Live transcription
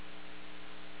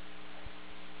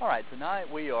All right, tonight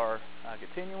we are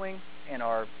continuing in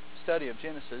our study of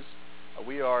Genesis.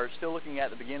 We are still looking at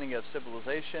the beginning of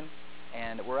civilization,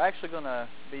 and we're actually going to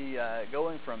be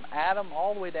going from Adam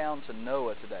all the way down to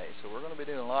Noah today. So we're going to be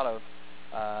doing a lot of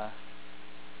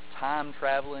time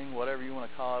traveling, whatever you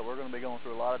want to call it. We're going to be going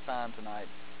through a lot of time tonight,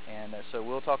 and so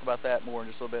we'll talk about that more in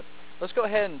just a little bit. Let's go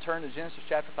ahead and turn to Genesis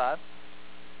chapter 5.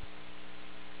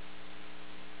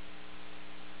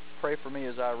 Pray for me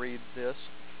as I read this.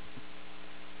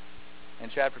 In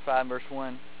chapter 5, verse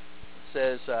 1, it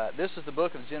says, This is the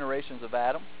book of the generations of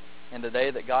Adam. In the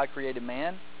day that God created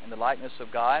man, in the likeness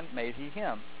of God made he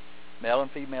him. Male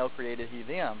and female created he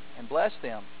them, and blessed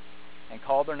them, and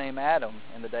called their name Adam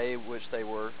in the day which they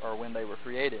were, or when they were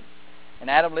created. And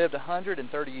Adam lived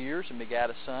 130 years, and begat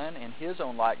a son in his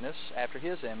own likeness, after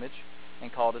his image,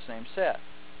 and called his name Seth.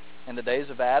 And the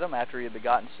days of Adam, after he had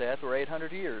begotten Seth, were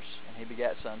 800 years, and he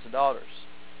begat sons and daughters.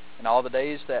 And all the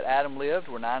days that Adam lived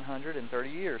were 930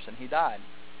 years, and he died.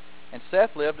 And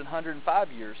Seth lived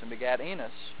 105 years, and begat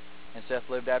Enos. And Seth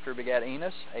lived after he begat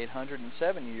Enos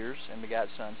 807 years, and begat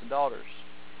sons and daughters.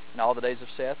 And all the days of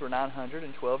Seth were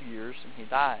 912 years, and he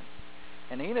died.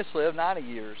 And Enos lived 90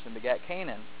 years, and begat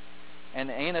Cainan. And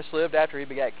Enos lived after he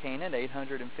begat Cainan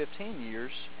 815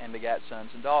 years, and begat sons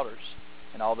and daughters.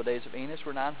 And all the days of Enos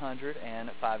were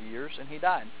 905 years, and he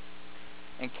died.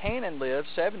 And Cainan lived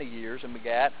 70 years, and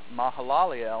begat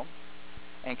Mahalaleel.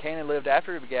 And Cainan lived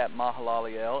after he begat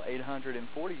Mahalaleel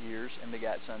 840 years, and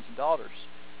begat sons and daughters.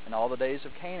 And all the days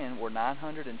of Cainan were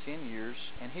 910 years,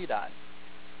 and he died.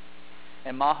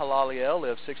 And Mahalaleel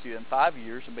lived 65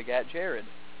 years, and begat Jared.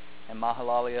 And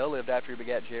Mahalaleel lived after he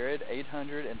begat Jared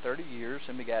 830 years,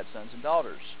 and begat sons and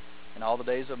daughters. And all the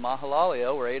days of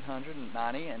Mahalaleel were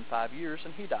 895 years,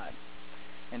 and he died.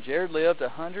 And Jared lived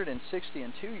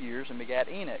 162 years, and begat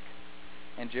Enoch.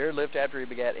 And Jared lived after he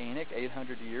begat Enoch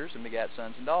 800 years, and begat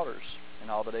sons and daughters. And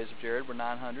all the days of Jared were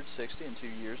 962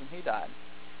 years, and he died.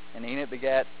 And Enoch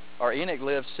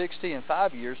lived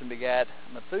 65 years, and begat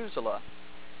Methuselah.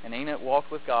 And Enoch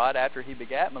walked with God after he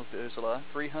begat Methuselah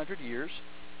 300 years,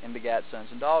 and begat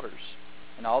sons and daughters.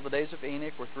 And all the days of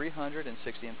Enoch were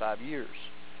 365 years.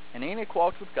 And Enoch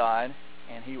walked with God,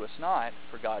 and he was not,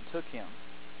 for God took him.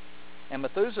 And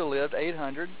Methuselah lived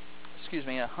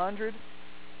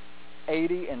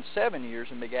 187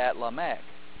 years, and begat Lamech.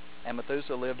 And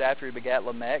Methuselah lived after he begat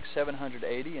Lamech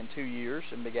 782 years,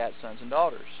 and begat sons and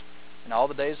daughters. And all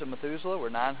the days of Methuselah were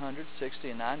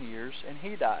 969 years, and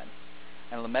he died.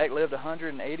 And Lamech lived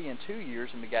 182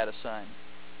 years, and begat a son.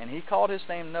 And he called his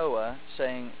name Noah,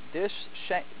 saying, This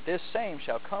same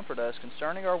shall comfort us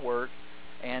concerning our work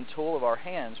and toil of our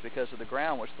hands, because of the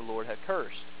ground which the Lord hath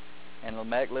cursed. And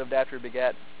Lamech lived after he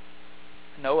begat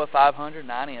Noah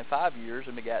 595 years,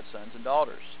 and begat sons and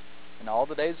daughters. And all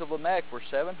the days of Lamech were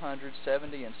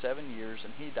 777 years,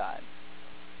 and he died.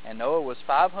 And Noah was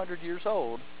 500 years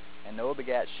old, and Noah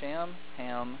begat Shem,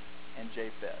 Ham, and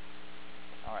Japheth.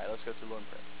 All right, let's go to the Lord in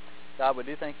prayer. God, we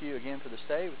do thank you again for this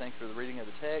day. We thank you for the reading of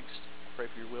the text. I pray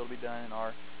for your will to be done in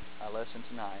our lesson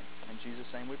tonight. In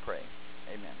Jesus' name we pray.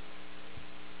 Amen.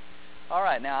 All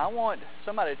right, now I want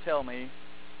somebody to tell me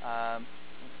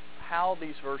how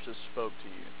these verses spoke to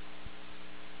you.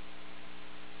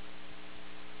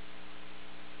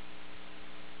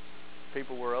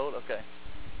 People were old? Okay.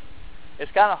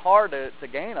 It's kind of hard to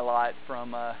gain a lot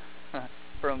from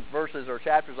from verses or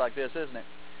chapters like this, isn't it?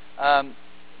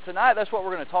 Tonight, that's what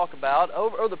we're going to talk about.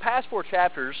 Over the past 4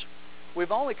 chapters,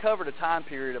 we've only covered a time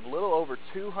period of a little over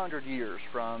 200 years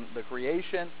from the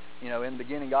creation. In the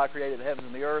beginning, God created the heavens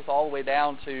and the earth, all the way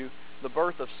down to the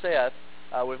birth of Seth.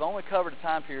 We've only covered a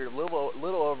time period of a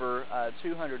little over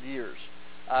 200 years.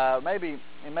 It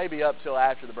may be up till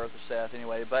after the birth of Seth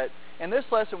anyway. But in this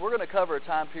lesson, we're going to cover a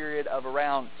time period of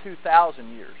around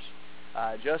 2,000 years,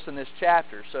 just in this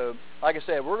chapter. So, like I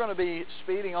said, we're going to be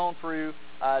speeding on through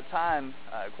time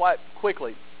quite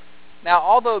quickly. Now,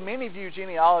 although many view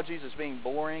genealogies as being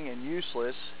boring and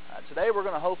useless, today we're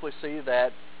going to hopefully see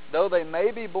that though they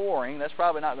may be boring, that's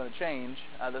probably not going to change,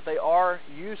 that they are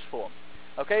useful.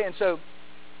 Okay, and so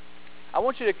I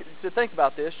want you to think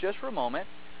about this just for a moment.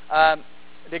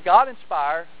 Did God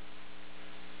inspire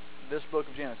this book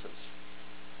of Genesis?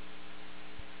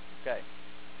 Okay.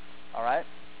 All right.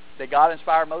 Did God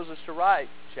inspire Moses to write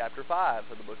chapter 5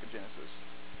 of the book of Genesis?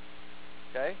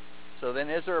 Okay. So then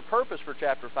is there a purpose for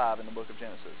chapter 5 in the book of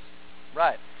Genesis?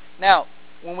 Right. Now,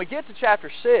 when we get to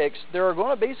chapter 6, there are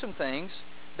going to be some things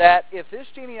that if this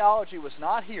genealogy was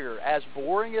not here, as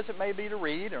boring as it may be to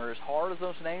read, or as hard as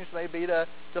those names may be to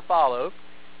follow,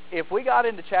 if we got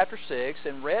into chapter 6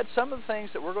 and read some of the things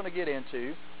that we're going to get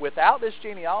into without this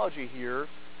genealogy here,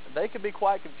 they could be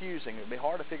quite confusing. It would be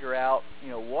hard to figure out,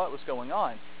 what was going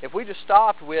on. If we just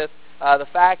stopped with the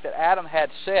fact that Adam had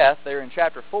Seth there in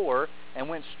chapter 4 and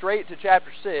went straight to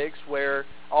chapter 6 where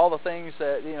all the things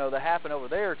that, that happened over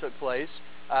there took place,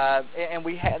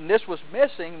 and this was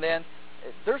missing, then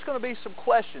there's going to be some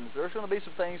questions. There's going to be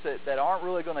some things that aren't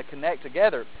really going to connect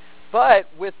together. But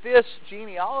with this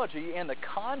genealogy and the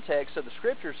context of the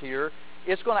Scriptures here,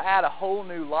 it's going to add a whole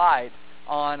new light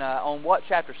on what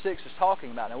chapter 6 is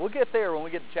talking about. Now, we'll get there when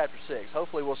we get to chapter 6.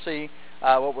 Hopefully we'll see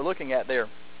what we're looking at there,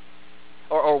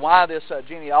 or why this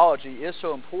genealogy is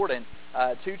so important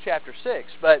to chapter 6.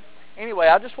 But anyway,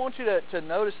 I just want you to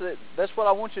notice that that's what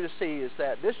I want you to see, is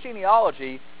that this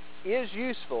genealogy is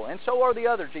useful, and so are the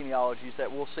other genealogies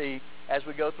that we'll see as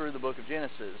we go through the book of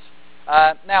Genesis.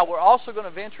 Now, we're also going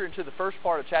to venture into the first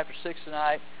part of chapter 6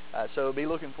 tonight, so be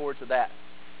looking forward to that.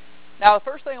 Now, the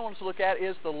first thing I want us to look at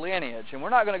is the lineage, and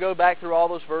we're not going to go back through all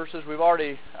those verses. We've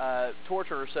already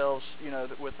tortured ourselves,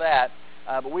 with that,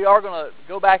 but we are going to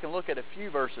go back and look at a few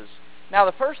verses. Now,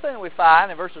 the first thing that we find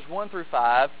in verses 1 through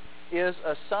 5 is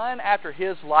a son after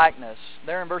his likeness,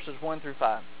 there in verses 1 through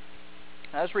 5.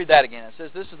 Now, let's read that again. It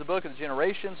says, "This is the book of the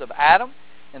generations of Adam.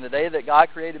 In the day that God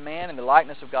created man, in the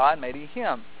likeness of God made he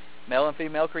him. Male and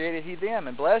female created he them,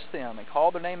 and blessed them, and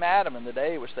called their name Adam in the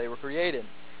day which they were created.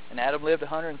 And Adam lived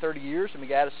 130 years, and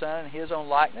begat a son in his own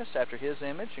likeness, after his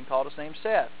image, and called his name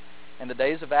Seth. And the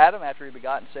days of Adam, after he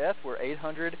begotten Seth, were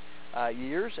 800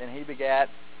 years, and he begat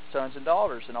sons and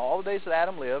daughters. And all the days that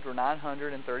Adam lived were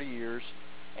 930 years,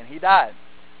 and he died."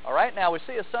 All right, now we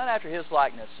see a son after his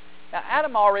likeness. Now,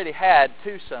 Adam already had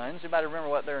two sons. Anybody remember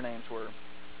what their names were?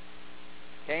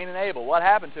 Cain and Abel. What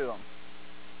happened to them?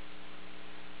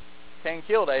 Cain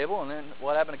killed Abel, and then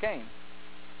what happened to Cain?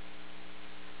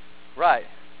 Right.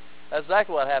 That's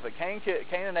exactly what happened. Cain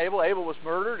and Abel. Abel was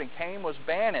murdered, and Cain was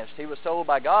banished. He was told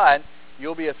by God,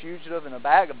 "You'll be a fugitive and a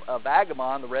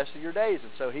vagabond the rest of your days."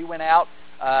 And so he went out,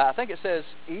 I think it says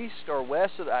east or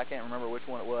west of I can't remember which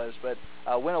one it was, but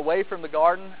went away from the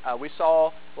garden. We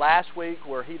saw last week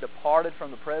where he departed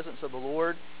from the presence of the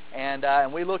Lord,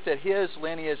 and we looked at his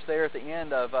lineage there at the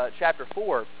end of chapter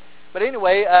 4. But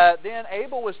anyway, then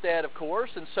Abel was dead, of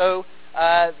course, and so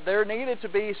there needed to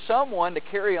be someone to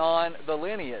carry on the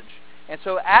lineage. And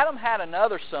so Adam had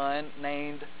another son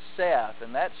named Seth,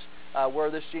 and that's where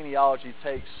this genealogy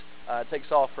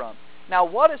takes off from. Now,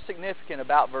 what is significant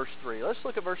about verse 3? Let's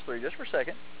look at verse 3 just for a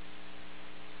second.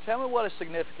 Tell me what is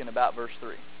significant about verse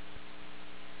 3.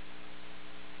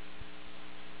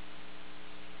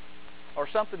 Or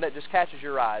something that just catches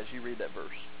your eye as you read that verse.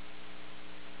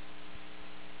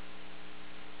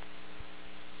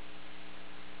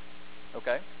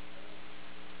 Okay.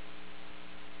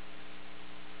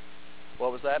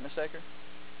 What was that, Miss Ecker?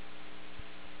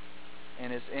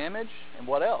 In his image, and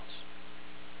what else?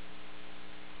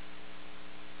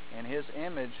 In his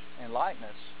image and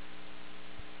likeness.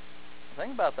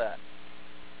 Think about that.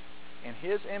 In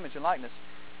his image and likeness.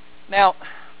 Now,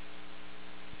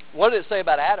 what did it say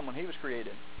about Adam when he was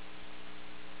created?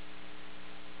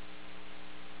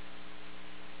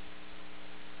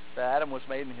 That Adam was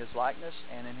made in his likeness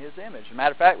and in his image. As a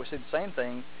matter of fact, we see the same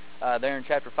thing there in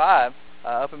chapter 5.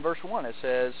 Up in verse 1, it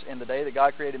says, "In the day that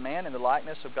God created man, in the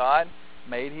likeness of God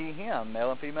made he him.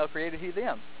 Male and female created he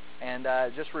them." And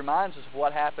it just reminds us of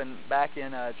what happened back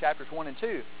in chapters 1 and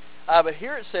 2. But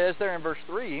here it says there in verse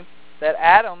 3 that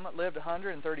Adam lived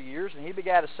 130 years, and he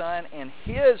begat a son in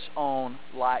his own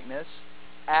likeness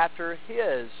after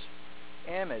his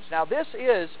image. Now, this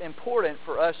is important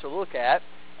for us to look at,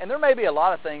 and there may be a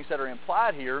lot of things that are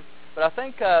implied here, but I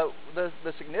think the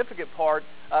significant part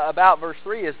about verse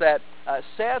 3 is that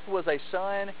Seth was a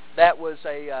son that was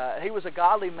he was a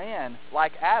godly man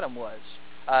like Adam was.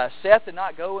 Seth did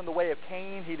not go in the way of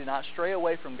Cain. He did not stray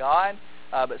away from God,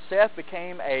 but Seth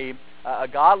became a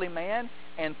godly man,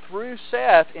 and through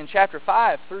Seth, in chapter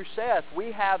 5, through Seth,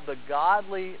 we have the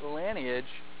godly lineage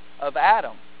of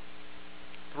Adam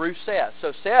through Seth.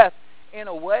 So Seth, in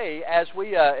a way, as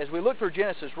we look through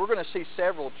Genesis, we're going to see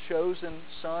several chosen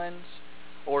sons,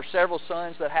 or several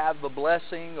sons that have the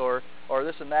blessing, or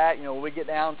this and that. When we get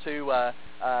down to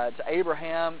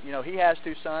Abraham, he has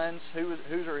two sons.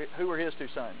 Who are his two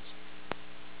sons?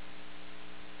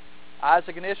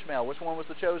 Isaac and Ishmael. Which one was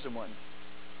the chosen one?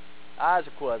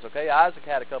 Isaac was. Okay, Isaac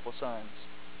had a couple sons.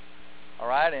 All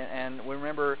right, and we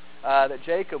remember that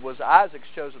Jacob was Isaac's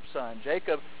chosen son.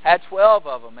 Jacob had 12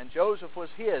 of them, and Joseph was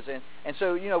his. And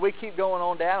so, we keep going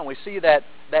on down, and we see that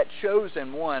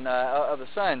chosen one of the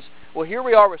sons. Well, here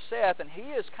we are with Seth, and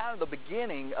he is kind of the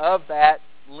beginning of that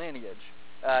lineage,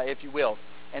 if you will.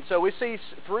 And so we see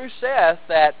through Seth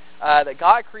that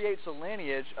God creates a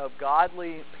lineage of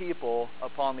godly people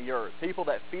upon the earth, people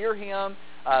that fear Him,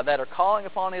 that are calling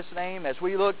upon His name. As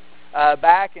we look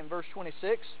back in verse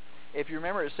 26, if you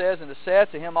remember, it says, "And to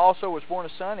Seth, to him also was born a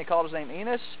son. He called his name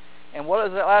Enos." And what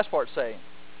does that last part say?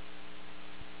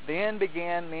 "Then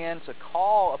began men to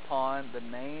call upon the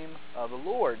name of the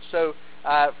Lord." So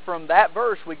from that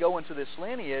verse, we go into this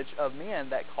lineage of men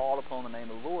that called upon the name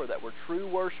of the Lord, that were true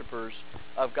worshipers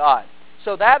of God.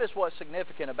 So that is what's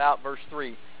significant about verse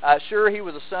 3. Sure, he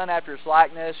was a son after his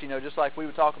likeness, just like we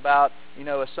would talk about,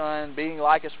 a son being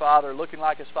like his father, looking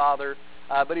like his father.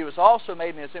 But he was also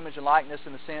made in his image and likeness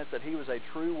in the sense that he was a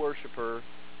true worshiper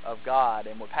of God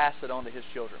and would pass it on to his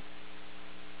children.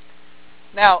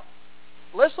 Now,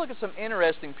 let's look at some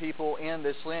interesting people in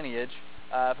this lineage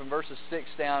from verses 6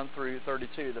 down through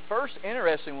 32. The first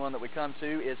interesting one that we come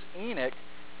to is Enoch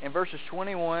in verses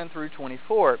 21 through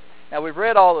 24. Now, we've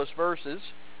read all those verses,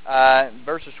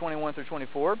 verses 21 through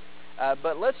 24,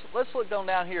 but let's look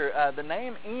down here. The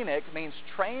name Enoch means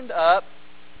trained up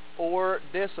or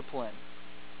disciplined.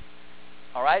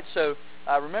 All right, so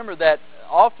remember that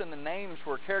often the names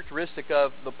were characteristic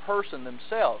of the person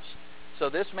themselves. So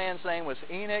this man's name was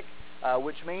Enoch,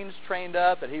 which means trained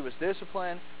up, that he was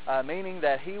disciplined, meaning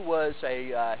that he was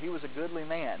a goodly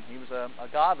man. He was a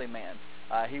godly man.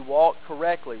 He walked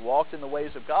correctly, walked in the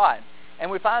ways of God.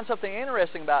 And we find something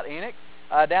interesting about Enoch.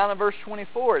 Down in verse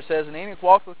 24, it says, "And Enoch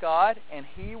walked with God, and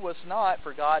he was not,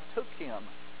 for God took him."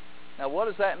 Now, what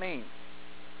does that mean?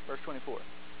 Verse 24.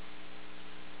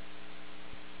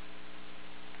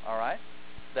 All right,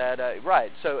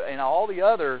 right. So, in all the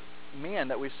other men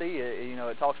that we see,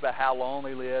 it talks about how long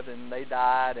they lived and they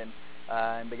died, and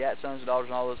begat sons and daughters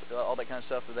and all that kind of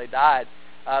stuff, that they died.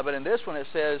 But in this one, it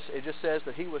just says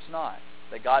that he was not,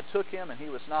 that God took him and he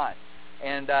was not,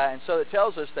 and so it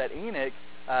tells us that Enoch,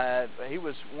 he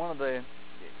was one of the.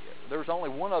 There was only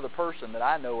one other person that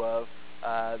I know of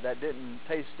that didn't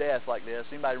taste death like this.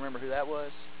 Anybody remember who that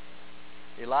was?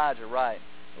 Elijah, right?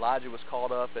 Elijah was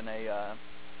caught up in a.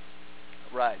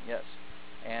 Right, yes,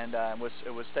 and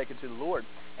was taken to the Lord,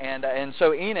 and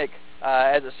so Enoch,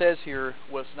 as it says here,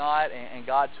 was not, and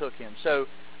God took him. So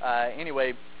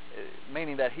anyway,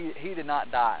 meaning that he did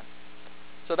not die.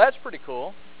 So that's pretty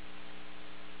cool.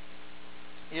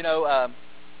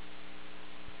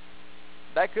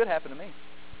 That could happen to me.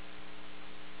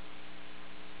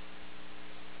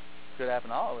 Could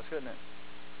happen to all of us, couldn't it?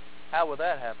 How would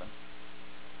that happen?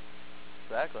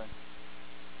 Exactly.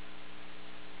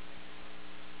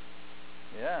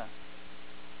 Yeah.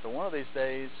 So one of these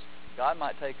days, God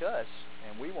might take us,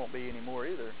 and we won't be anymore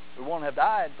either. We won't have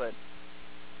died, but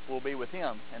we'll be with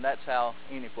Him, and that's how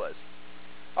Enoch was.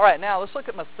 All right, now let's look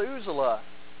at Methuselah.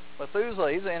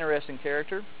 Methuselah, he's an interesting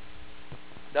character.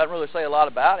 Doesn't really say a lot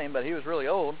about him, but he was really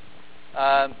old.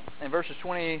 In verses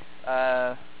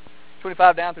 25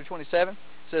 down through 27,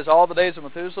 it says, "All the days of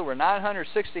Methuselah were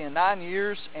 969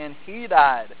 years, and he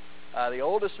died." The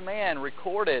oldest man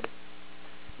recorded.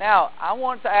 Now, I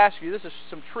want to ask you, this is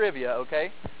some trivia,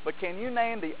 okay? But can you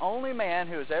name the only man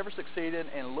who has ever succeeded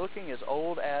in looking as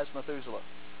old as Methuselah?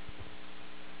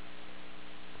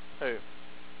 Who?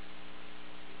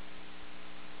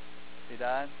 He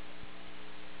died?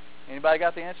 Anybody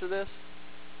got the answer to this?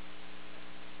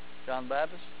 John the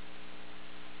Baptist?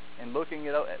 And looking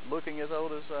as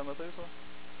old as Methuselah?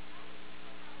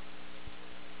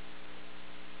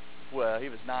 Well, he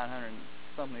was 900 and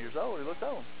something years old. He looked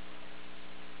old.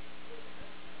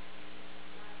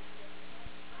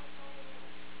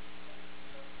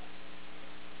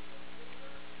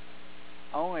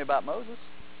 Only about Moses.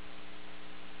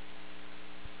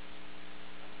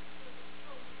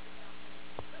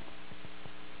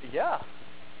 Yeah.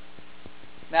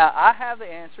 Now, I have the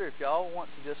answer if y'all want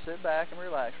to just sit back and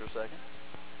relax for a second.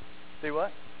 Do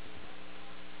what?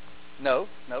 No.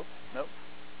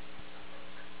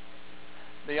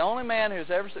 The only man who's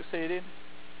ever succeeded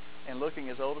in looking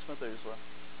as old as Methuselah.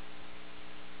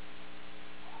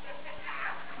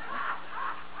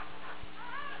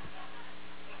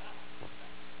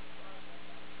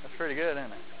 That's pretty good,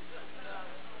 isn't it?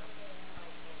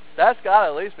 That's got to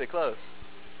at least be close.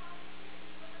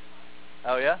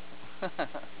 Oh, yeah?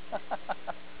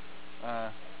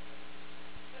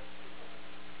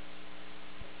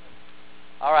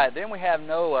 All right, then we have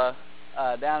Noah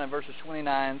down in verses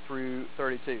 29 through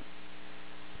 32.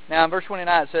 Now, in verse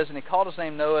 29 it says, "And he called his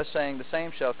name Noah, saying, The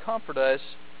same shall comfort us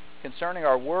concerning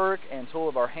our work and toil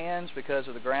of our hands, because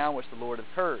of the ground which the Lord hath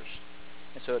cursed."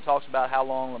 And so it talks about how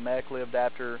long Lamech lived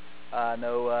after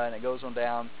Noah, and it goes on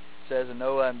down. It says in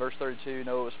Noah, in verse 32,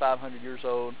 Noah was 500 years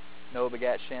old. Noah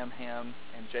begat Shem, Ham,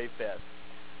 and Japheth.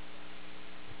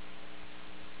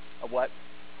 A what?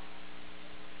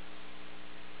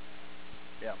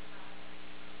 Yeah.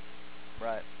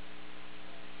 Right.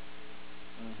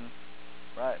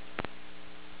 Right.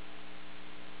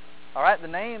 All right. The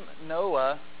name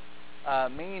Noah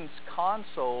means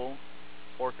console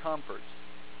or comfort.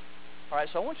 All right.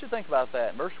 So I want you to think about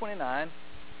that. In verse 29,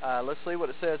 let's see what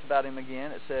it says about him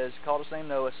again. It says, he called his name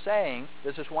Noah, saying,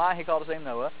 this is why he called his name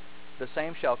Noah, the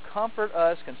same shall comfort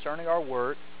us concerning our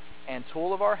work and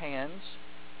toil of our hands.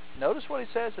 Notice what he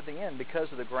says at the end,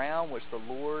 because of the ground which the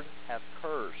Lord hath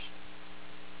cursed.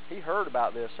 He heard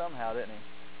about this somehow, didn't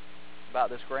he? About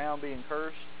this ground being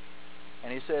cursed.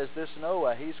 And he says, this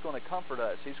Noah, he's going to comfort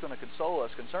us. He's going to console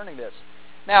us concerning this.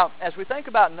 Now, as we think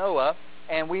about Noah,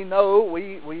 and we know,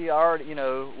 we already,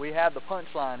 we have the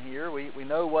punchline here. We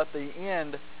know what the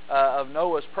end of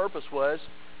Noah's purpose was.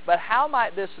 But how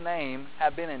might this name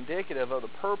have been indicative of the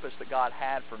purpose that God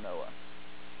had for Noah?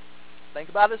 Think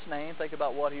about his name. Think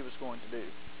about what he was going to do,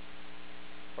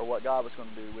 or what God was going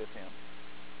to do with him.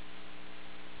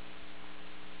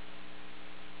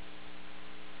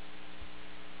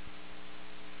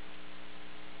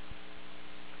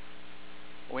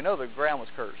 We know the ground was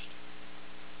cursed.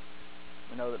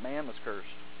 We know that man was cursed.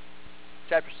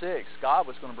 Chapter 6, God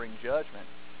was going to bring judgment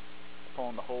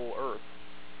upon the whole earth,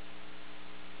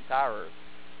 entire earth.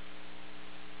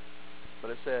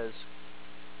 But it says,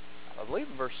 I believe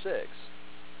in verse 6 of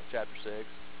chapter 6,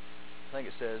 I think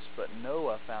it says, but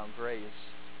Noah found grace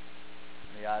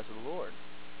in the eyes of the Lord,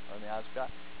 or in the eyes of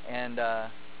God. And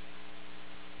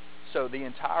so the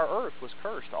entire earth was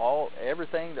cursed.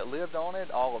 Everything that lived on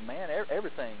it, all of man,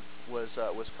 everything was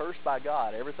cursed by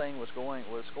God. Everything was going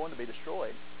to be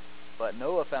destroyed. But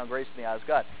Noah found grace in the eyes of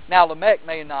God. Now Lamech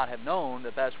may not have known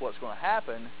that that's what's going to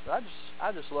happen. But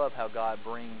I just love how God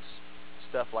brings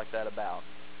stuff like that about.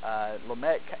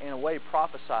 Lamech, in a way,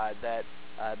 prophesied that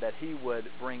he would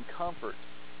bring comfort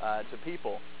to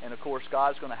people, and of course,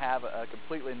 God's going to have a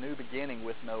completely new beginning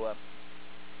with Noah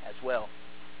as well.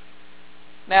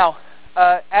 Now,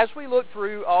 as we look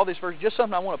through all these verses, just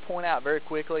something I want to point out very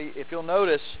quickly. If you'll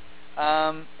notice,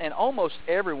 in almost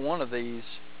every one of these,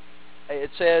 it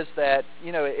says that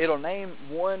it'll name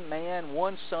one man,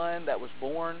 one son that was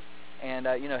born, and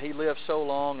he lived so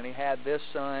long, and he had this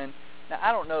son. Now,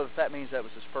 I don't know if that means that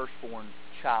was his firstborn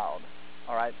child.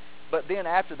 All right, but then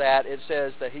after that, it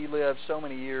says that he lived so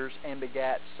many years and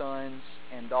begat sons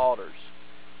and daughters.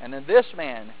 And then this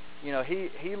man,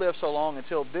 he lived so long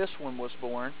until this one was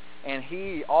born, and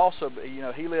he also,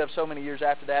 he lived so many years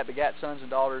after that, begat sons and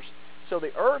daughters. So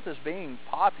the earth is being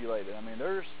populated. I mean,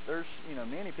 there's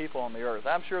many people on the earth.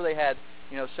 I'm sure they had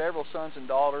several sons and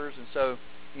daughters, and so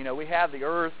we have the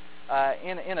earth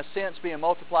in a sense being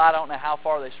multiplied. I don't know how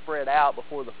far they spread out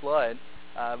before the flood,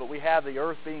 but we have the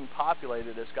earth being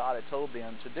populated as God had told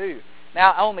them to do.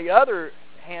 Now, on the other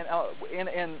hand,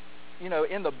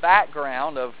 in the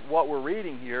background of what we're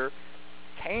reading here,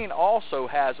 Cain also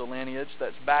has a lineage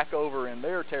that's back over in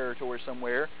their territory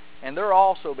somewhere, and they're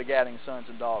also begatting sons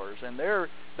and daughters, and their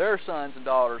sons and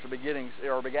daughters are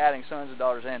begatting sons and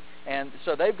daughters, and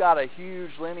so they've got a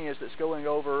huge lineage that's going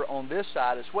over on this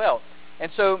side as well.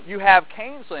 And so you have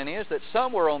Cain's lineage that's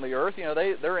somewhere on the earth.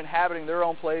 They're inhabiting their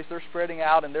own place. They're spreading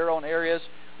out in their own areas.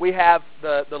 We have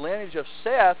the lineage of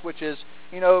Seth, which is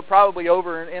probably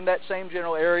over in that same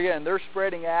general area, and they're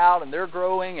spreading out and they're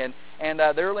growing, and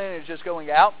their lineage is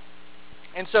going out.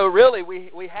 And so really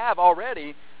we have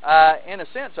already, in a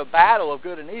sense, a battle of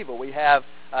good and evil. We have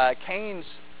Cain's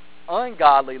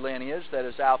ungodly lineage that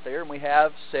is out there, and we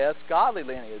have Seth's godly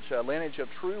lineage, a lineage of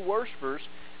true worshipers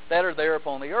that are there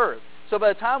upon the earth. So by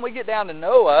the time we get down to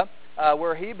Noah,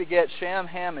 where he begets Shem,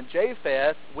 Ham, and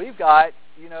Japheth, we've got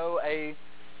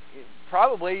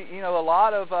probably a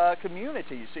lot of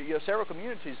communities, several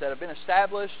communities that have been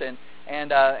established, and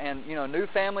new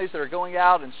families that are going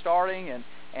out and starting,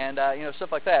 and stuff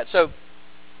like that. So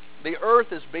the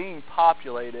earth is being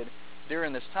populated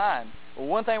during this time. Well,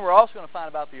 one thing we're also going to find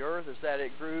about the earth is that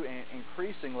it grew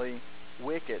increasingly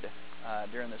wicked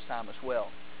during this time as well.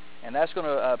 And that's going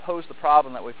to pose the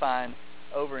problem that we find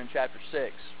over in chapter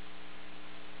 6.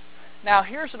 Now,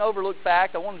 here's an overlooked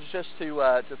fact I wanted just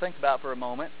to think about for a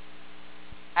moment.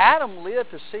 Adam lived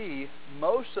to see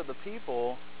most of the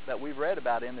people that we've read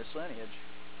about in this lineage.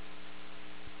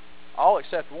 All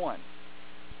except one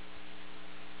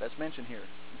that's mentioned here.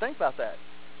 Think about that.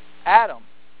 Adam,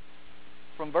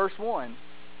 from verse 1,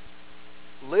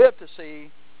 lived to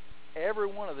see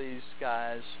every one of these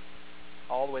guys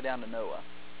all the way down to Noah.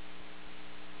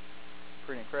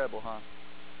 Pretty incredible, huh?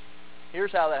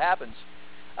 Here's how that happens.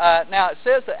 Now, it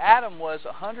says that Adam was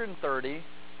 130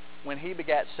 when he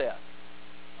begat Seth.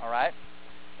 All right?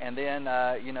 And then,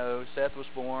 Seth was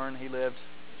born. He lived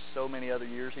so many other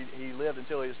years. He lived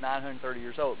until he was 930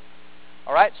 years old.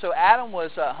 All right, so Adam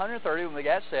was 130 when we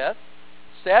got Seth.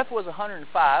 Seth was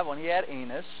 105 when he had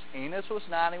Enos. Enos was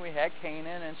 90 when we had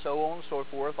Cainan, and so on and so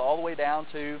forth, all the way down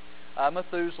to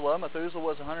Methuselah. Methuselah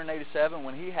was 187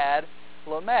 when he had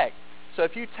Lamech. So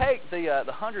if you take the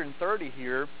 130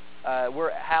 here,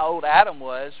 where how old Adam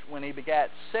was when he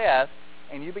begat Seth,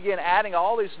 and you begin adding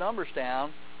all these numbers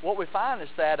down, what we find is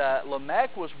that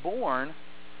Lamech was born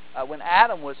when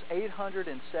Adam was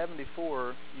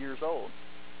 874 years old.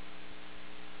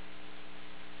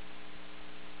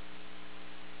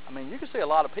 I mean, you can see a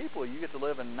lot of people you get to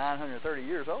live in 930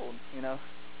 years old.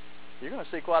 You're going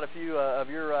to see quite a few of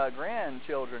your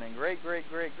grandchildren and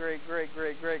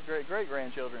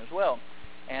great-great-great-great-great-great-great-great-grandchildren as well.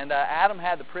 And Adam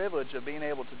had the privilege of being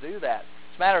able to do that.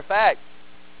 As a matter of fact,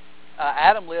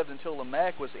 Adam lived until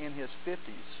Lamech was in his 50s.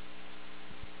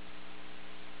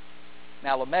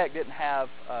 Now, Lamech didn't have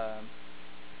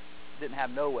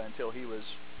Noah until he was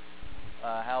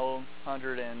how old?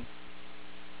 100 and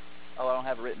I don't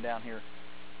have it written down here,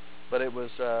 but it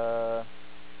was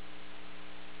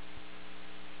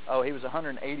he was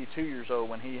 182 years old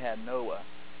when he had Noah.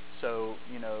 So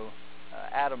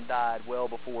Adam died well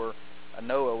before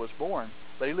Noah was born,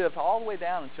 but he lived all the way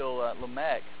down until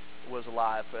Lamech was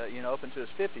alive, up into his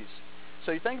 50s.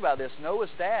 So you think about this: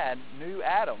 Noah's dad knew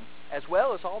Adam, as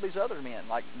well as all these other men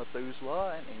like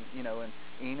Methuselah and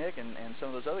Enoch and some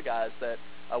of those other guys that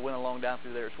went along down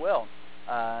through there as well.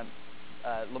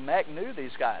 Lamech knew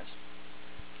these guys.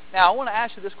 Now I want to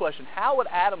ask you this question: how would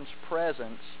Adam's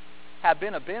presence have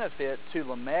been a benefit to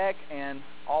Lamech and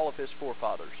all of his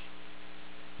forefathers?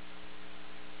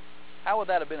 How would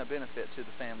that have been a benefit to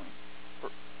the family?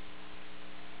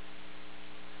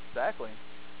 Exactly.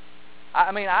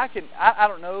 I mean, I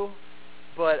don't know,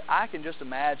 but I can just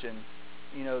imagine,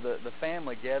 the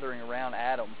family gathering around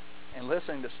Adam and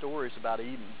listening to stories about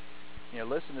Eden.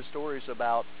 Listening to stories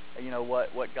about,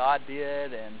 what God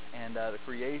did and the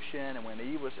creation, and when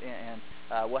Eve was and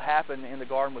what happened in the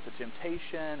garden with the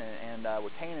temptation and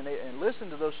with Cainan, and listening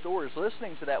to those stories,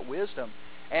 listening to that wisdom,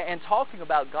 and talking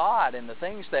about God and the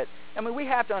things that, we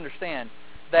have to understand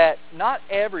that not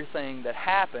everything that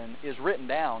happened is written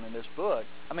down in this book.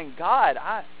 God,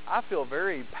 I feel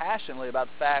very passionately about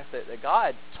the fact that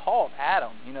God taught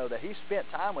Adam, that he spent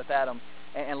time with Adam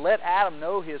and let Adam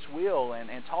know his will and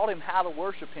taught him how to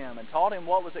worship him and taught him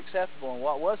what was acceptable and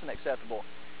what wasn't acceptable.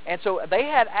 And so they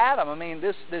had Adam,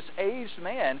 this aged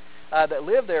man that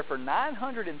lived there for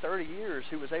 930 years,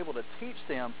 who was able to teach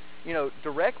them,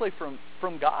 directly from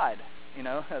God,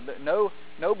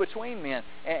 no between men.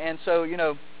 And so,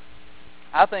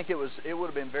 I think it would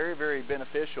have been very, very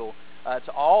beneficial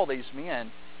to all these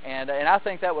men. And I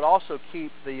think that would also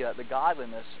keep the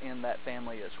godliness in that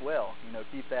family as well.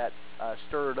 Keep that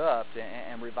stirred up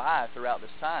and revived throughout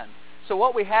this time. So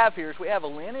what we have here is we have a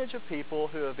lineage of people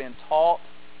who have been taught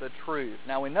the truth.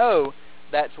 Now we know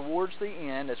that towards the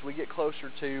end, as we get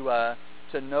closer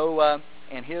to Noah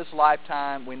and his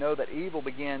lifetime, we know that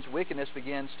wickedness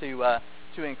begins to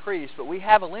increase. But we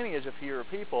have a lineage of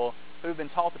people who have been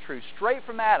taught the truth, straight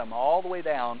from Adam all the way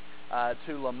down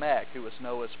to Lamech, who was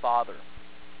Noah's father.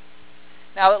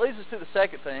 Now that leads us to the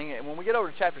second thing, and when we get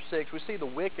over to chapter 6, we see the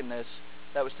wickedness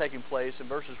that was taking place in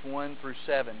verses 1 through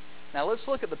 7. Now let's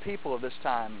look at the people of this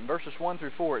time. In verses 1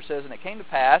 through 4 it says, "And it came to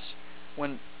pass,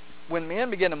 when men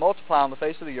began to multiply on the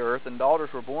face of the earth, and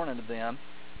daughters were born unto them,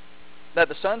 that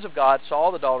the sons of God saw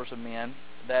the daughters of men,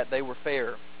 that they were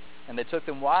fair, and they took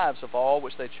them wives of all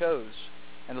which they chose.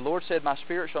 And the Lord said, My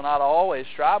spirit shall not always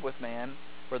strive with man,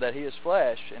 for that he is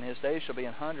flesh, and his days shall be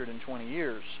 120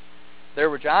 years. There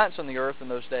were giants on the earth in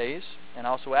those days, and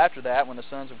also after that, when the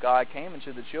sons of God came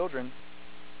unto the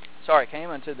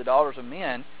daughters of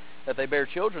men, that they bare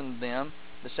children to them,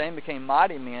 the same became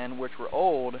mighty men, which were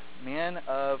old, men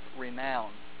of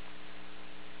renown."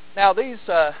 Now these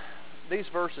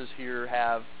verses here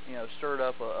have stirred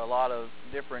up a lot of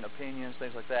different opinions,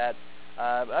 things like that.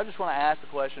 But I just want to ask the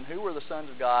question: who were the sons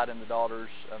of God and the daughters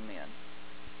of men?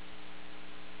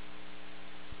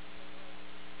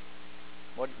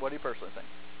 What do you personally think?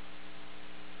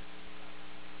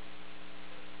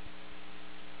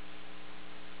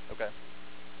 Okay.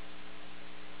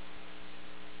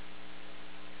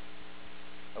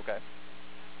 Okay.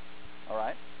 All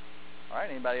right.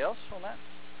 Anybody else on that?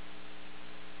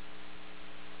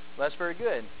 Well, that's very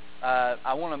good.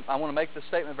 I want to make the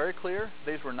statement very clear.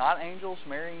 These were not angels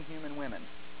marrying human women.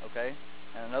 Okay.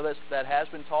 And I know that has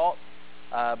been taught.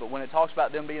 But when it talks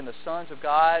about them being the sons of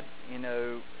God,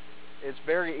 it's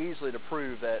very easily to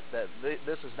prove that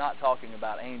this is not talking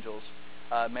about angels.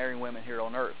 marrying women here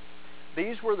on earth.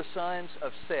 These were the sons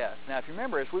of Seth. Now, if you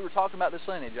remember, as we were talking about this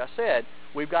lineage, I said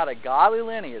we've got a godly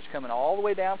lineage coming all the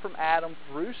way down from Adam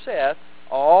through Seth,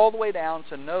 all the way down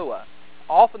to Noah.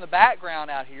 Off in the background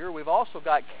out here, we've also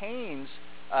got Cain's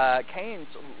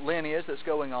lineage that's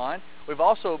going on. We've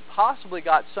also possibly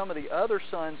got some of the other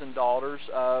sons and daughters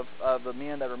of the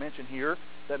men that are mentioned here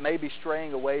that may be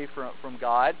straying away from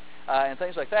God and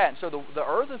things like that. And so the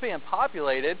earth is being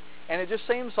populated, and it just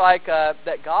seems like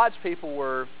that God's people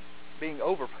were being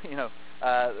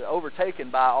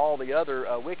overtaken by all the other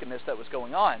wickedness that was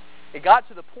going on. It got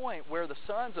to the point where the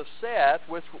sons of Seth,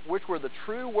 which were the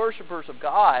true worshipers of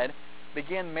God,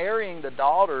 began marrying the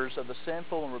daughters of the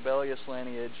sinful and rebellious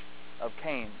lineage of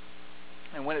Cain.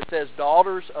 And when it says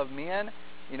daughters of men,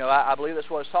 I believe that's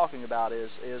what it's talking about is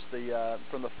the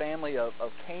from the family of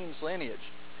Cain's lineage.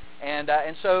 And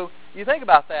so you think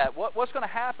about that. What's going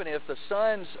to happen if the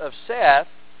sons of Seth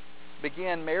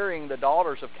begin marrying the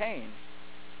daughters of Cain?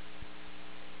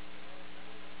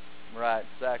 Right,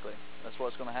 exactly. That's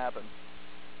what's going to happen.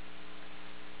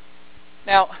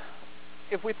 Now,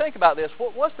 if we think about this,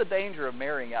 what's the danger of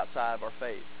marrying outside of our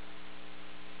faith?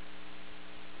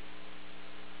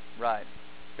 Right.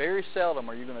 Very seldom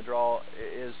are you going to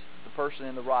is the person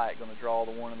in the right going to draw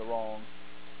the one in the wrong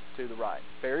to the right.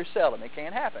 Very seldom. It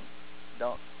can happen.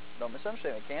 Don't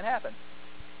misunderstand. It can happen.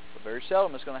 But very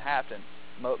seldom it's going to happen.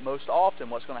 Most often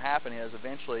what's going to happen is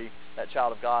eventually that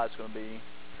child of God is going to be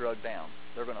drugged down.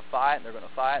 They're going to fight, and they're going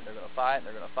to fight, and they're going to fight, and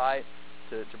they're going to fight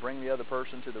to bring the other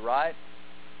person to the right.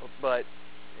 But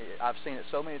I've seen it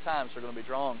so many times they're going to be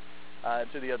drawn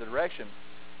to the other direction.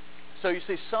 So you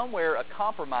see, somewhere a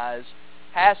compromise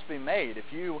has to be made.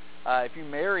 If you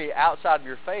marry outside of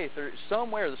your faith,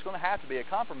 somewhere there's going to have to be a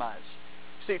compromise.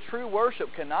 See, true worship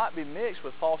cannot be mixed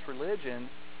with false religion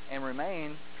and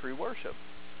remain true worship.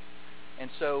 And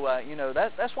so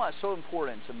that's why it's so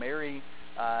important to marry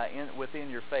within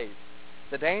your faith.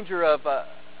 The danger,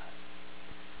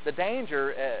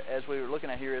 as we were looking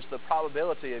at here, is the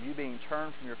probability of you being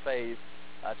turned from your faith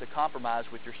to compromise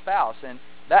with your spouse. And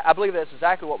I believe that's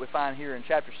exactly what we find here in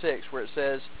chapter 6, where it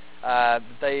says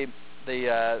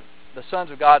the sons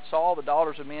of God saw the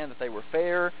daughters of men, that they were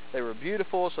fair, they were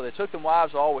beautiful, so they took them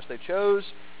wives all which they chose.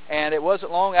 And it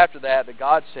wasn't long after that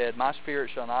God said, "My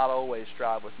spirit shall not always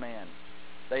strive with man."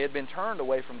 They had been turned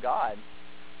away from God,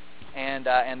 and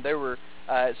they were.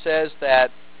 It says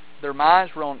that their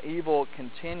minds were on evil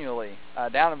continually.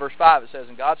 Down in verse 5 it says,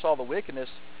 "And God saw the wickedness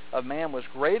of man was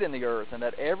great in the earth, and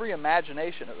that every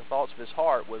imagination of the thoughts of his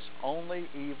heart was only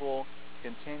evil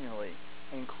continually,"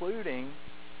 including,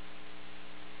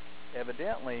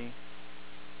 evidently,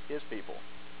 his people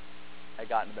had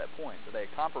gotten to that point, that they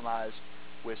had compromised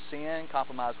with sin,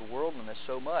 compromised with worldliness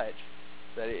so much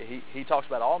that he talks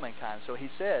about all mankind. So he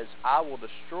says, "I will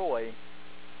destroy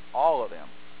all of them."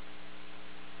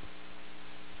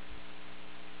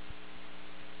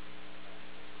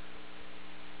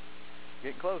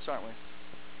 Getting close, aren't we?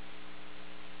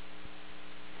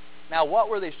 Now, what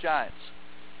were these giants?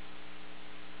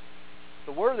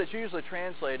 The word that's usually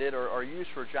translated or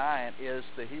used for giant is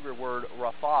the Hebrew word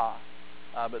rapha.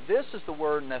 But this is the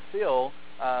word nephil,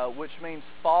 which means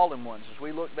fallen ones. As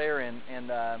we look there in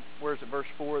where is it, verse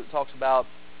 4, it talks about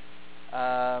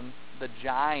the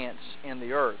giants in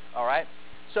the earth. All right?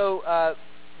 So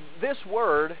this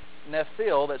word,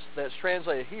 nephil, that's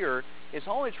translated here, is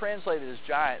only translated as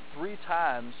giant 3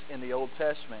 times in the Old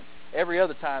Testament. Every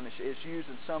other time it's used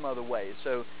in some other way.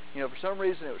 So, for some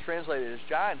reason it was translated as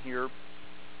giant here.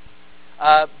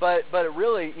 But it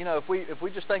really, if we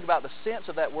just think about the sense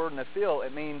of that word nephil,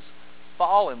 it means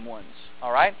fallen ones.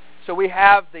 All right? So we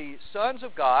have the sons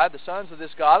of God, the sons of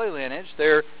this godly lineage.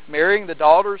 They're marrying the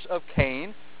daughters of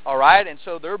Cain. All right? And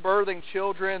so they're birthing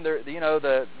children.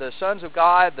 The sons of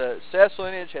God, the Seth's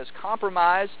lineage has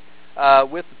compromised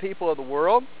with the people of the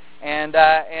world. And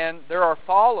there are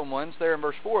fallen ones, there in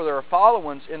verse 4, there are fallen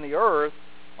ones in the earth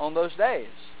on those days.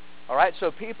 All right,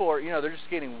 so people are, they're just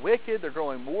getting wicked, they're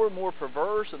growing more and more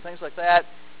perverse and things like that.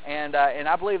 And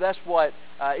I believe that's what,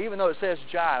 even though it says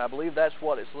giant, I believe that's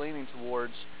what it's leaning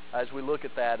towards as we look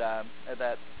at that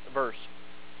verse.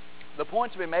 The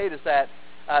point to be made is that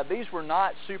these were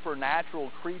not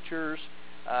supernatural creatures.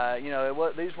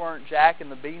 These weren't Jack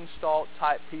and the Beanstalk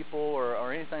type people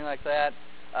or anything like that.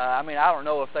 I don't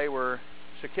know if they were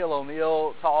Shaquille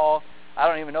O'Neal tall. I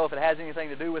don't even know if it has anything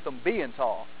to do with them being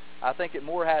tall. I think it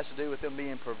more has to do with them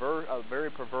being a very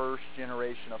perverse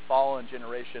generation, a fallen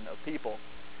generation of people.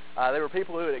 They were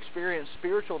people who had experienced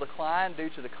spiritual decline due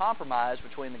to the compromise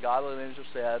between the godly lineage of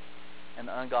Seth and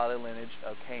the ungodly lineage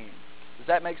of Cain. Does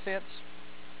that make sense?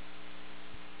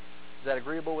 Is that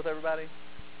agreeable with everybody?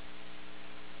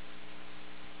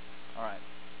 All right.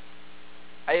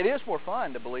 It is more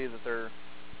fun to believe that they're,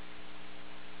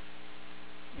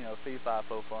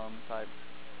 fee-fi-fo-fum type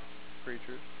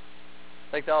creatures.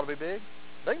 Think they ought to be big?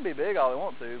 They can be big all they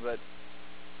want to, but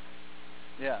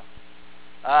yeah.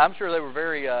 I'm sure they were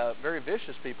very, very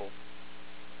vicious people.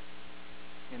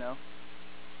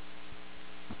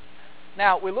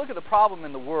 Now, we look at the problem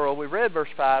in the world. We read verse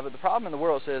 5, but the problem in the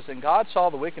world says, "And God saw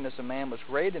the wickedness of man was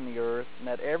great in the earth, and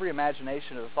that every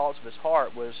imagination of the thoughts of his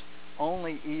heart was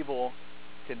only evil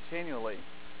continually."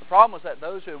 The problem was that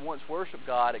those who had once worshipped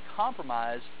God had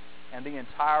compromised, and the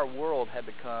entire world had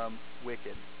become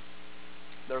wicked.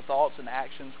 Their thoughts and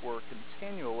actions were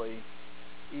continually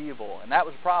evil, and that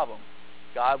was a problem.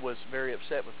 God was very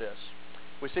upset with this.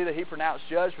 We see that he pronounced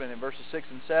judgment in verses 6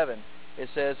 and 7. It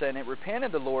says, "And it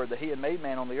repented the Lord that he had made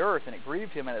man on the earth, and it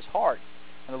grieved him at his heart.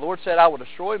 And the Lord said, I will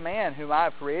destroy man whom I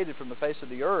have created from the face of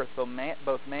the earth,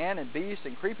 both man and beast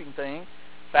and creeping thing,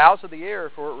 fowls of the air,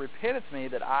 for it repenteth me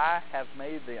that I have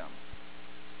made them."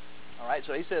 All right,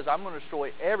 so he says, I'm going to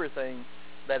destroy everything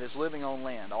that is living on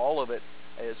land. All of it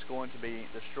is going to be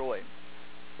destroyed.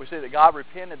 We see that God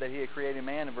repented that he had created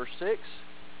man in verse 6.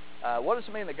 What does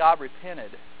it mean that God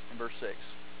repented in verse 6?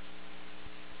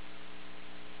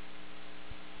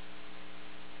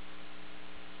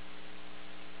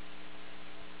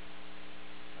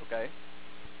 Okay.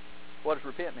 What does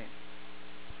repent mean?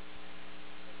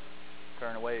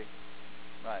 Turn away.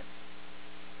 Right.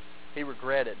 He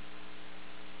regretted.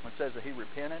 When it says that he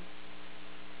repented,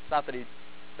 it's not that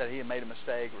he had made a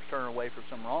mistake or was turning away from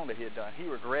some wrong that he had done. He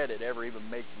regretted ever even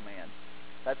making man.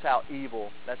 That's how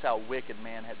evil, that's how wicked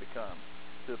man had become,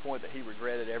 to the point that he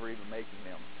regretted ever even making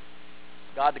them.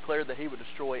 God declared that he would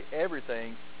destroy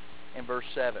everything in verse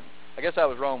 7. I guess I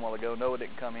was wrong a while ago. Noah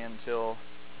didn't come in until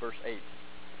verse 8.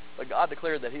 But God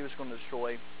declared that he was going to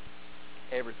destroy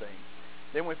everything.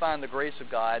 Then we find the grace of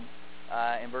God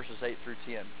in verses 8 through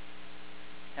 10.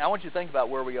 Now I want you to think about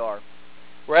where we are.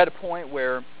 We're at a point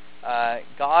where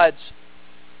God's,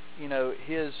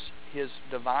 his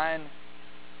divine,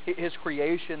 his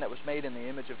creation that was made in the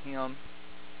image of him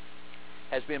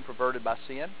has been perverted by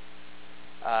sin.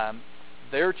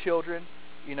 Their children,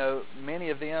 many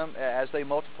of them, as they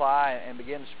multiply and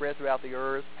begin to spread throughout the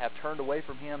earth, have turned away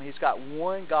from him. He's got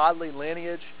one godly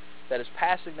lineage that is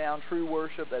passing down true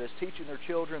worship, that is teaching their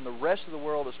children. The rest of the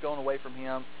world has gone away from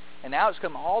him. And now it's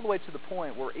come all the way to the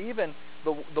point where even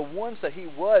the ones that he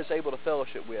was able to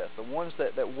fellowship with, the ones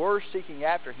that were seeking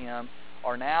after him,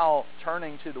 are now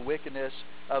turning to the wickedness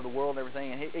of the world and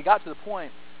everything. And he got to the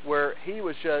point where he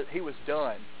was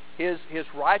done. His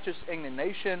righteous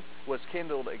indignation was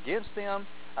kindled against them.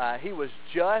 He was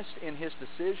just in his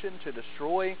decision to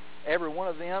destroy every one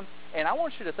of them. And I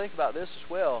want you to think about this as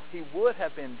well. He would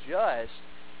have been just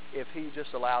if he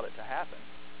just allowed it to happen.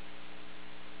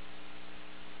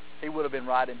 He would have been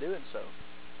right in doing so.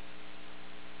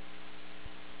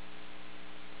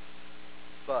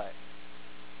 But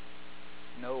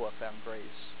Noah found grace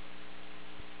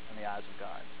in the eyes of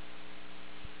God.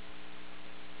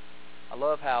 I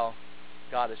love how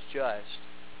God is just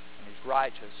and he's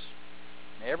righteous.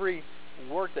 And every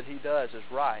work that he does is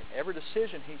right. Every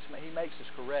decision he makes is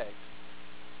correct.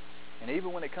 And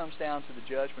even when it comes down to the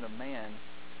judgment of man,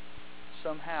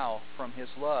 somehow from his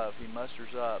love he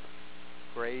musters up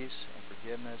grace and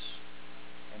forgiveness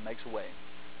and makes a way.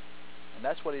 And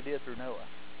that's what he did through Noah.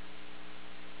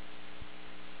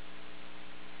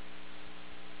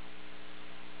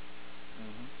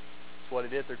 It's what he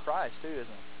did through Christ too, isn't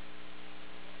it?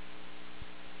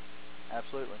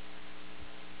 Absolutely.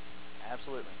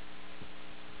 Absolutely.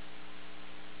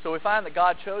 So we find that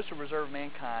God chose to preserve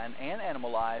mankind and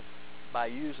animal life by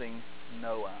using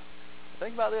Noah.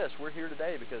 Think about this. We're here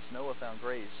today because Noah found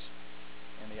grace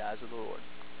in the eyes of the Lord.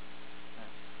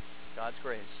 God's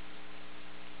grace.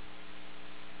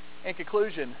 In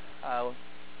conclusion,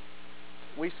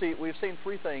 we've seen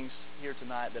three things here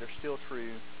tonight that are still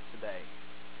true today.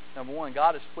 Number one,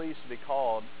 God is pleased to be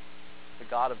called the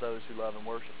God of those who love and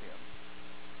worship him.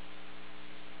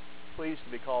 Pleased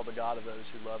to be called the God of those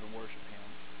who love and worship him.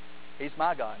 He's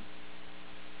my God.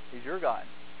 He's your God.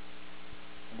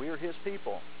 And we are his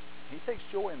people. He takes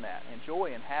joy in that, and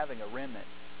joy in having a remnant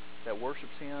that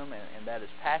worships him and that is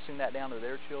passing that down to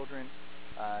their children,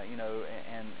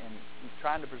 and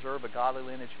trying to preserve a godly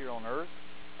lineage here on earth,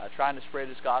 trying to spread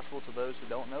his gospel to those who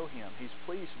don't know him. He's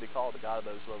pleased to be called the God of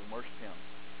those who love and worship him.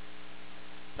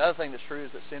 Another thing that's true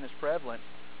is that sin is prevalent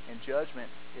and judgment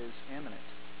is imminent.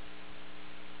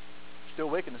 There's still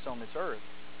wickedness on this earth.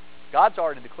 God's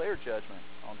already declared judgment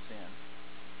on sin,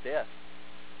 death,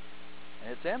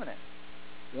 and it's imminent.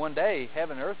 one day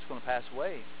heaven and earth is going to pass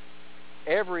away.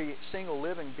 Every single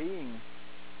living being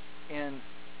in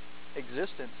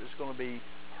existence is going to be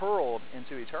hurled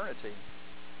into eternity,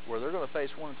 where they're going to face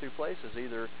one of two places: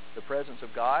 either the presence of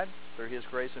God through His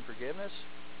grace and forgiveness,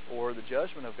 or the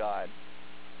judgment of God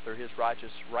through His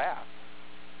righteous wrath.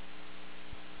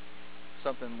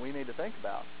 Something we need to think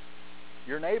about.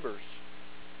 Your neighbors,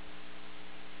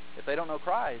 if they don't know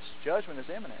Christ, judgment is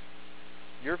imminent.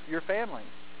 Your family,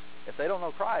 if they don't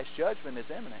know Christ, judgment is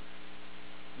imminent.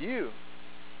 You,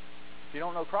 if you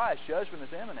don't know Christ, judgment is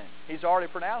imminent. He's already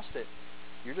pronounced it.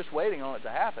 You're just waiting on it to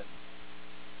happen.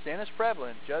 Sin is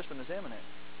prevalent, judgment is imminent.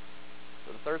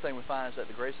 So the third thing we find is that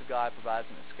the grace of God provides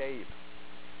an escape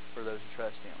for those who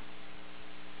trust Him.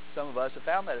 Some of us have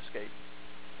found that escape.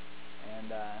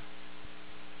 And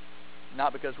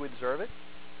not because we deserve it,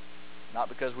 not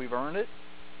because we've earned it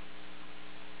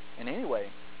in any way,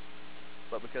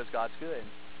 but because God's good.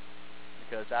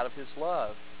 Because out of His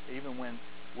love, even when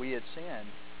we had sinned,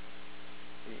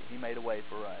 He made a way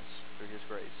for us through His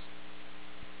grace.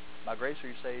 By grace are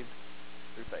you saved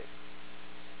through faith.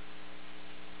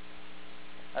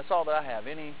 That's all that I have.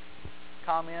 Any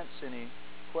comments, any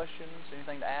questions,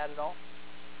 anything to add at all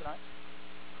tonight?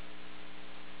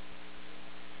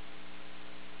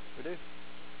 We do.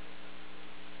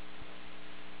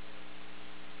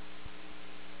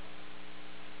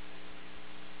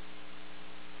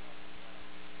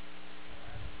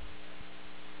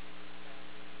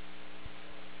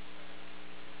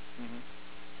 Mm-hmm.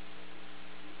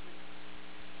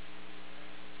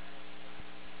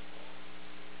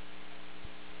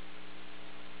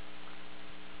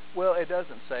 Well, it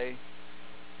doesn't say,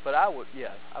 but I would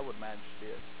imagine she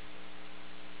did.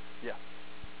 Yeah.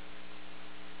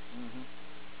 Mm-hmm.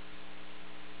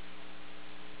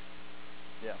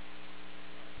 Yeah.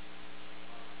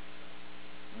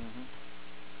 Mm-hmm.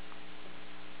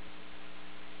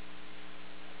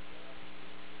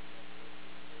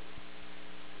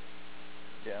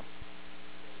 Yeah.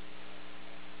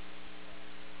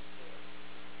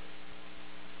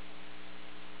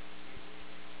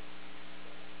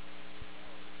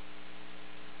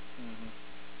 Mm-hmm.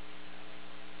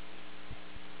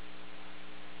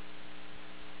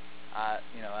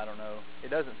 I don't know. It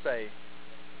doesn't say.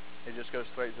 It just goes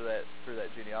straight through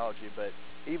that genealogy. But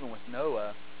even with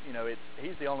Noah,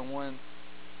 he's the only one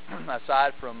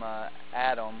aside from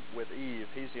Adam with Eve.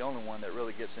 He's the only one that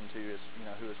really gets into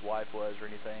who his wife was or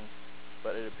anything.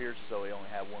 But it appears as though he only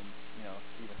had one.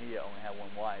 Even he only had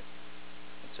one wife.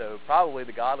 And so probably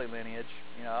the godly lineage.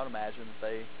 I would imagine that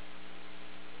they.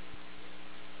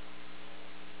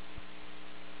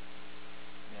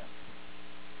 Yeah.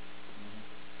 Mm-hmm.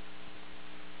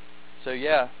 So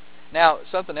yeah. Now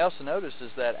something else to notice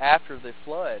is that after the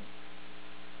flood,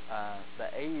 the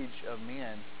age of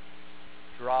men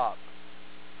dropped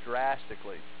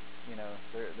drastically.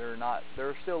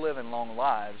 They're still living long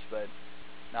lives, but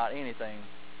not anything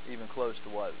even close to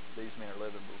what these men are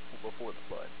living before the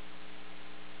flood.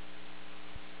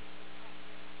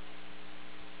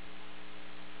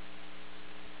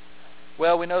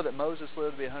 Well, we know that Moses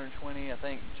lived to be 120. I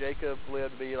think Jacob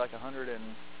lived to be like 100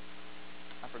 and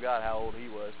I forgot how old he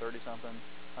was, 30 something,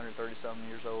 130 something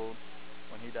years old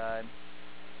when he died.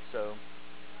 So,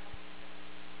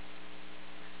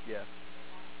 yeah,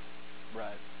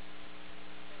 right,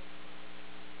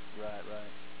 right.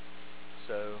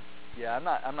 So, yeah,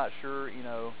 I'm not sure,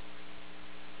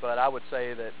 but I would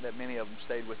say that many of them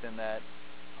stayed within that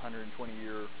 120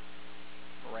 year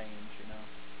range.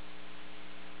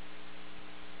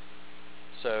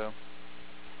 So,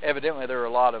 evidently there are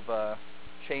a lot of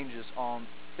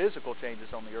physical changes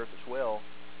on the earth as well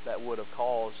that would have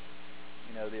caused,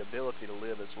 the ability to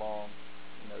live as long,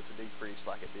 to decrease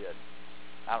like it did.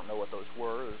 I don't know what those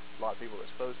were. There's a lot of people that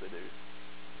supposedly do.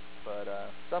 But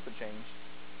something changed.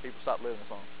 People stopped living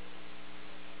as long.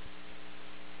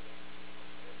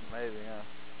 Maybe, yeah.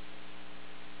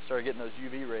 Started getting those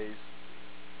UV rays.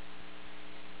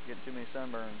 Getting too many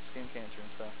sunburns, skin cancer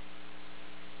and stuff.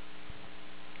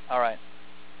 All right.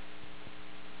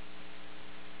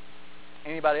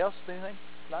 Anybody else with anything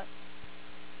tonight?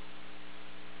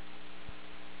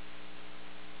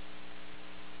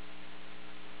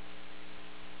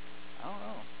 I don't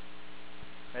know.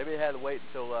 Maybe they had to wait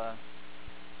until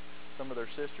some of their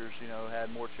sisters,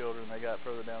 had more children. They got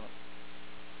further down.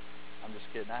 I'm just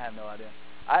kidding. I have no idea.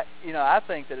 I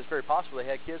think that it's very possible they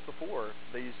had kids before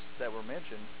these that were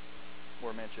mentioned.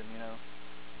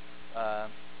 Uh,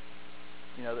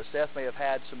 that Seth may have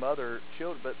had some other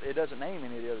children, but it doesn't name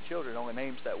any of the other children. It only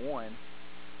names that one.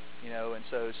 And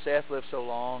so Seth lived so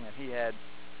long, and he had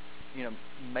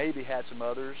maybe had some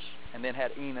others, and then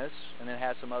had Enos, and then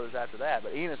had some others after that.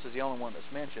 But Enos is the only one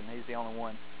that's mentioned. He's the only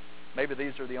one. Maybe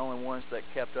these are the only ones that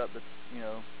kept up the,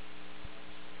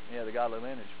 the godly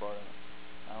lineage part of it.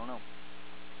 I don't know.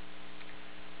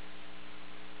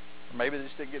 Or maybe they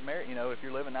just didn't get married. If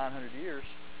you're living 900 years,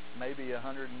 maybe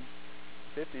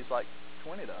 150 is like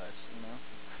 20 to us.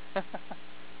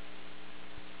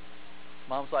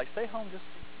 Mom's like, stay home just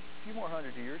a few more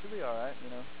 100 years. It'll be all right.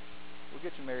 We'll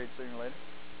get you married sooner or later.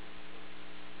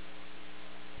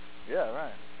 Yeah,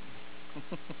 right.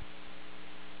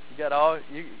 you got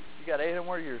 800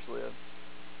 more years to live.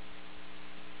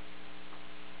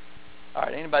 All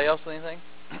right. Anybody else with anything?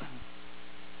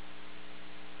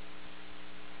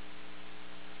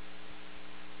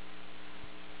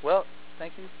 Well,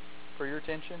 thank you for your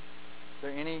attention. Is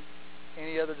there any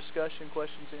other discussion,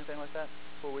 questions, anything like that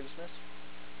before we dismiss?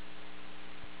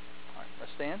 All right.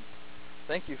 Let's stand.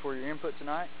 Thank you for your input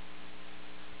tonight.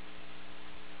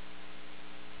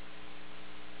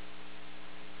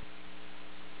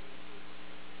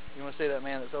 You want to see that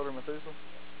man that's older than Methuselah?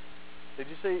 Did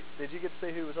you get to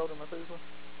see who was older than Methuselah?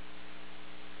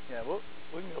 Yeah,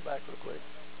 we can go back real quick.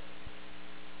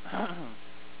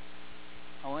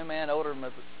 Only man older than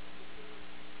Methuselah.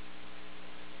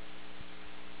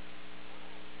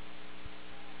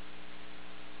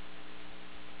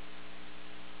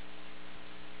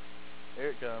 Here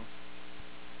it comes.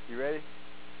 You ready?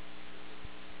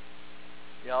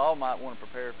 Y'all might want to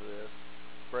prepare for this.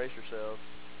 Brace yourselves.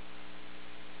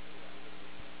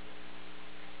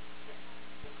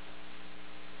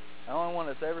 The only one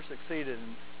that's ever succeeded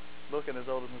in looking as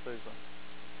old as Methuselah.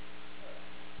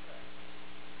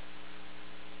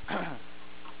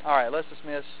 All right, let's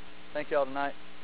dismiss. Thank y'all tonight.